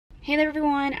Hey there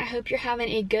everyone, I hope you're having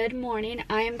a good morning.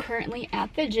 I am currently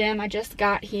at the gym. I just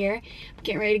got here. I'm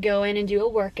getting ready to go in and do a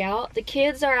workout. The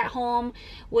kids are at home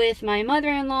with my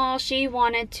mother-in-law. She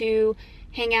wanted to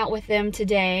hang out with them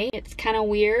today. It's kind of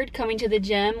weird coming to the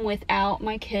gym without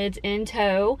my kids in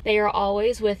tow. They are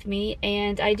always with me,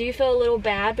 and I do feel a little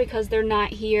bad because they're not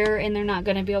here and they're not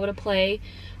going to be able to play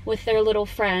with their little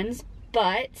friends.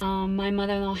 But my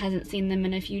mother-in-law hasn't seen them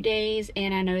in a few days,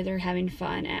 and I know they're having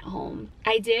fun at home.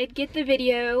 I did get the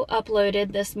video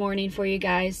uploaded this morning for you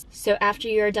guys, so after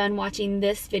you are done watching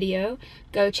this video,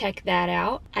 go check that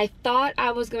out. I thought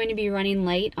I was going to be running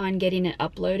late on getting it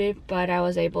uploaded, but I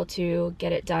was able to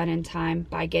get it done in time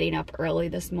by getting up early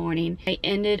this morning. I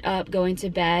ended up going to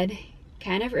bed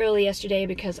kind of early yesterday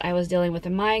because I was dealing with a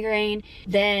migraine.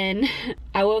 Then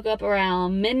I woke up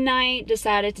around midnight,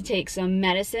 decided to take some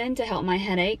medicine to help my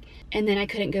headache, and then I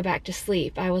couldn't go back to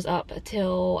sleep. I was up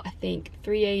until I think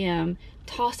 3 a.m.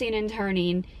 tossing and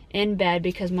turning in bed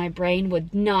because my brain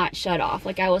would not shut off.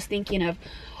 Like, I was thinking of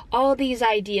all these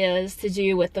ideas to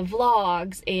do with the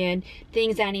vlogs and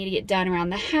things I need to get done around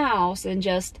the house and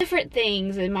just different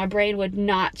things, and my brain would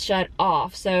not shut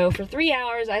off. So for 3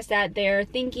 hours I sat there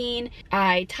thinking.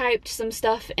 I typed some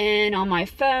stuff in on my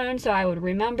phone so I would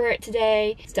remember it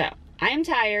today. So I am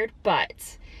tired,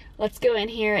 but let's go in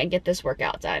here and get this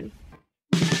workout done.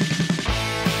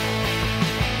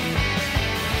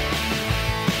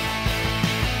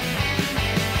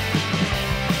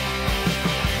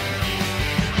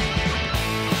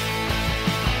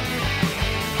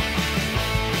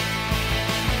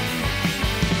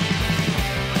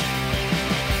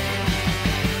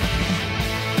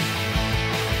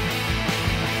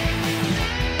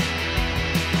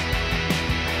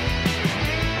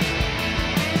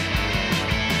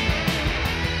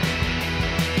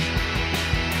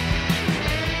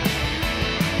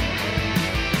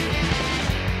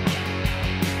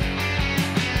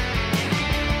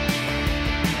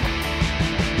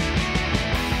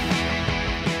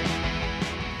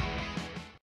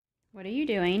 What are you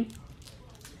doing?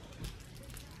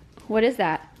 What is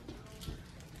that?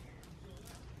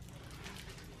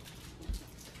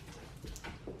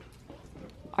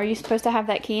 Are you supposed to have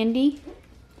that candy?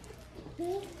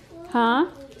 Huh?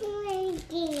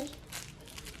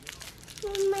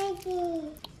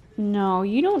 No,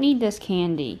 you don't need this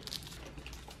candy.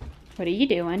 What are you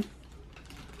doing?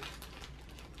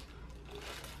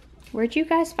 Where'd you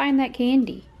guys find that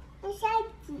candy?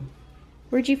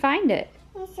 Where'd you find it?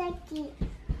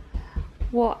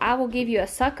 Well, I will give you a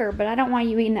sucker, but I don't want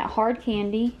you eating that hard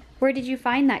candy. Where did you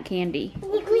find that candy?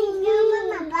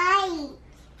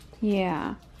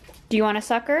 Yeah. Do you want a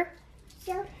sucker?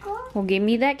 Well, give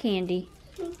me that candy.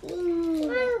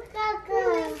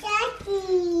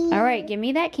 All right, give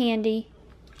me that candy.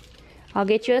 I'll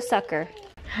get you a sucker.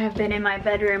 I've been in my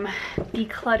bedroom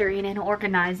decluttering and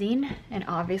organizing, and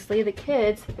obviously the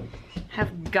kids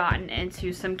have gotten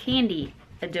into some candy.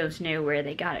 I don't know where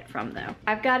they got it from though.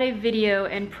 I've got a video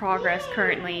in progress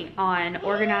currently on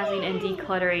organizing and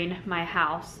decluttering my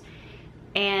house,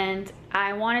 and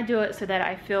I want to do it so that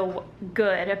I feel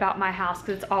good about my house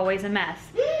because it's always a mess.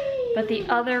 But the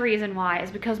other reason why is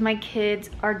because my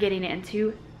kids are getting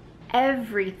into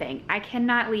everything. I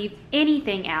cannot leave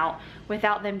anything out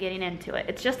without them getting into it.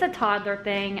 It's just a toddler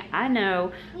thing, I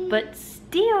know, but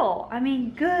still, I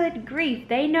mean, good grief,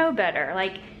 they know better.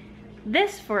 Like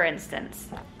this, for instance.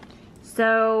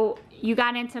 So you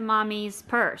got into mommy's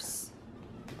purse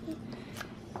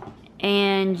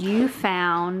and you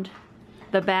found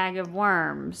the bag of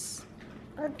worms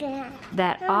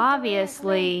that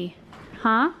obviously,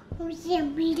 huh?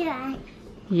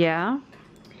 Yeah.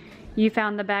 You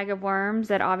found the bag of worms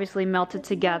that obviously melted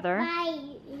together.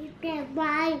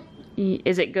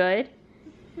 Is it good?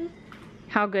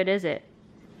 How good is it?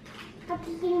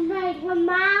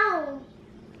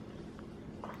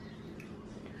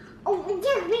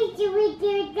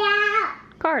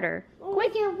 Carter.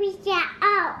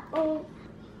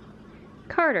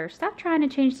 Carter, stop trying to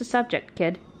change the subject,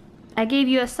 kid. I gave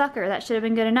you a sucker. That should have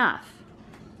been good enough.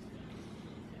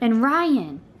 And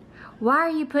Ryan, why are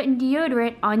you putting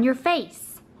deodorant on your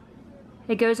face?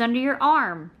 It goes under your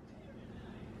arm.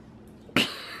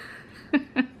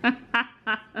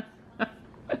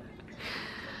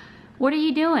 What are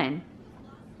you doing?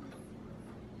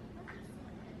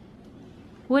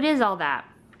 What is all that?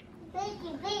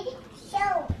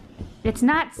 Soap. It's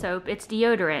not soap, it's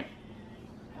deodorant.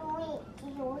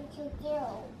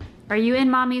 Are you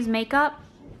in mommy's makeup?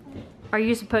 Are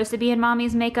you supposed to be in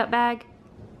mommy's makeup bag?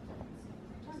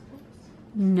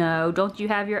 No, don't you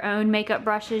have your own makeup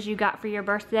brushes you got for your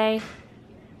birthday?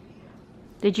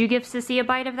 Did you give Sissy a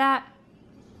bite of that?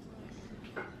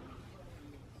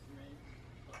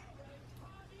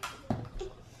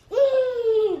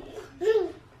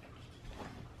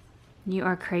 You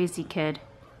are crazy, kid.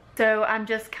 So I'm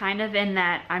just kind of in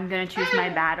that I'm gonna choose my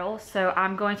battle. So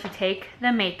I'm going to take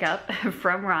the makeup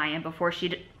from Ryan before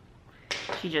she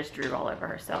just drew all over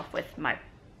herself with my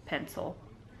pencil.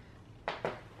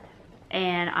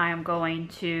 And I'm going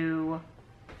to...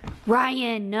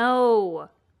 Ryan, no!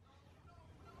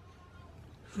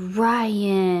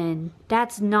 Ryan,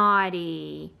 that's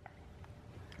naughty.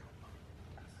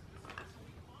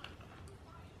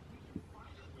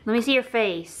 Let me see your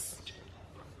face.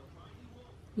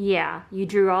 Yeah, you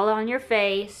drew all on your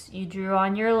face, you drew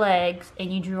on your legs,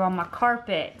 and you drew on my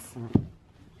carpet.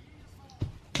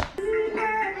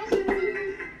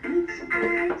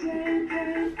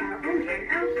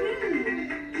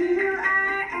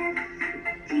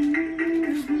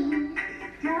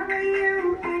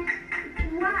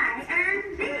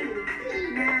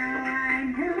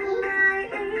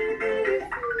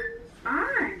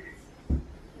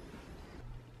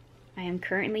 I am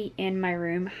currently in my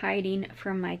room hiding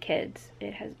from my kids.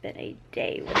 It has been a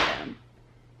day with them.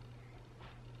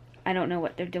 I don't know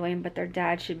what they're doing, but their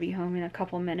dad should be home in a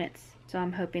couple minutes. So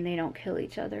I'm hoping they don't kill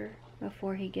each other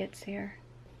before he gets here.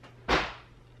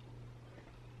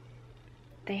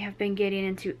 They have been getting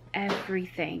into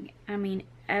everything. I mean,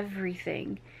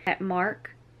 everything. That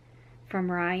mark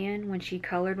from Ryan when she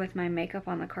colored with my makeup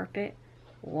on the carpet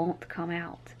won't come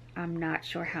out. I'm not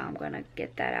sure how I'm gonna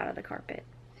get that out of the carpet.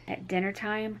 At dinner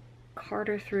time,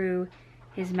 Carter threw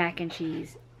his mac and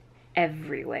cheese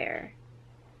everywhere.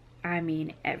 I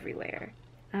mean everywhere.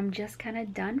 I'm just kind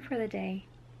of done for the day.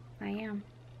 I am.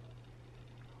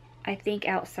 I think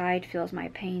outside feels my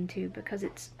pain too because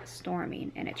it's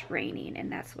storming and it's raining, and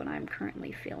that's what I'm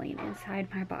currently feeling inside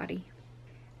my body.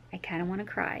 I kind of want to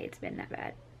cry. It's been that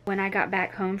bad. When I got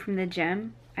back home from the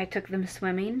gym, I took them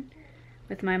swimming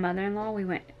with my mother-in-law. We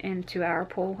went into our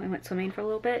pool and went swimming for a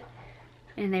little bit,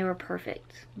 and they were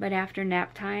perfect. But after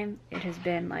nap time, it has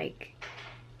been like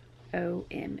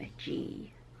OMG.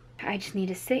 I just need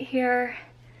to sit here,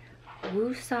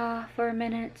 woosah for a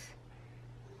minute,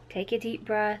 take a deep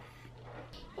breath.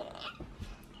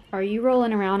 Are you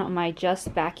rolling around on my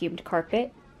just vacuumed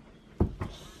carpet?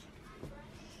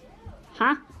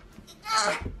 Huh?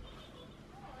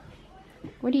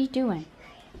 What are you doing?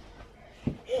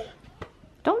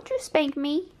 Don't you spank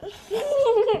me.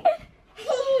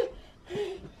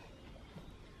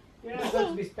 You're not supposed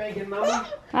to be spanking, Mama.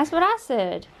 That's what I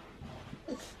said.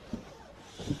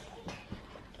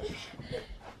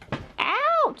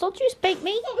 Ouch! Don't you spank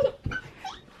me.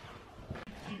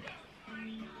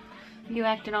 You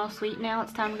acting all sweet now?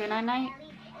 It's time to go night-night?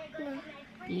 No.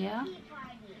 Yeah?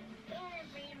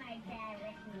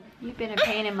 You've been a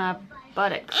pain in my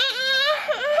buttocks.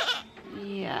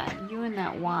 Yeah, you and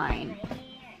that wine.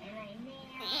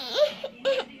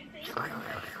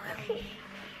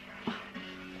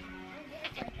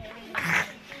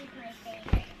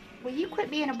 Will you quit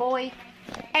being a boy?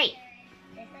 Hey!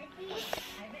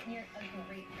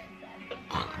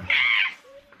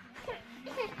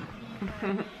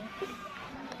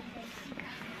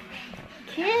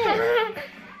 Kid!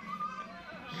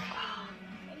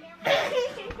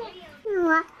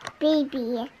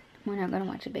 Baby. We're not gonna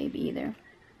watch a baby either. We're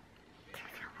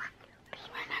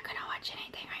not gonna watch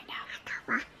anything right now.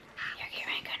 You're getting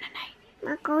ready to go tonight.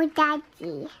 We'll go, Daddy.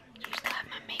 You still have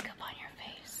my makeup on your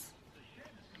face.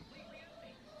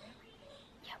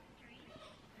 Yep.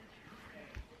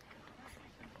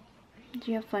 Did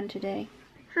you have fun today?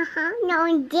 No,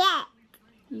 I did.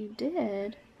 You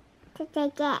did? Did I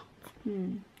get?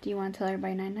 Do you want to tell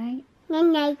everybody night-night?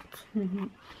 Night.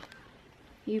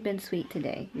 You've been sweet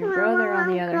today. Your brother, on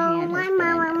the other hand, has been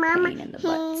a pain in the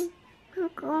butt.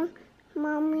 Uncle,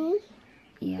 Mommy.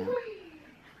 Yeah.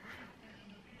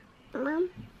 Mom.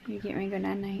 You're getting ready to go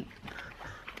night-night.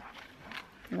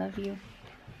 Love you.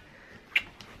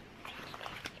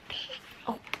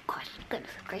 Oh, gosh,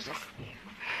 goodness gracious.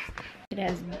 It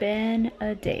has been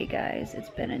a day, guys.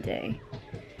 It's been a day.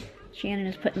 Shannon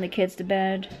is putting the kids to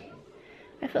bed.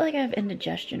 I feel like I have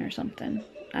indigestion or something.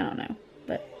 I don't know.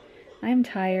 But I'm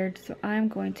tired, so I'm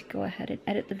going to go ahead and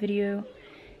edit the video,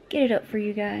 get it up for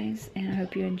you guys, and I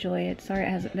hope you enjoy it. Sorry it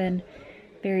hasn't been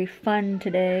very fun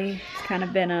today. It's kind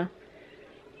of been a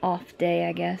off day,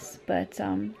 I guess. But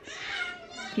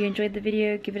if you enjoyed the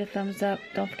video, give it a thumbs up.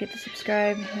 Don't forget to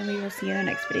subscribe, and we will see you in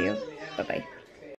the next video. Bye-bye.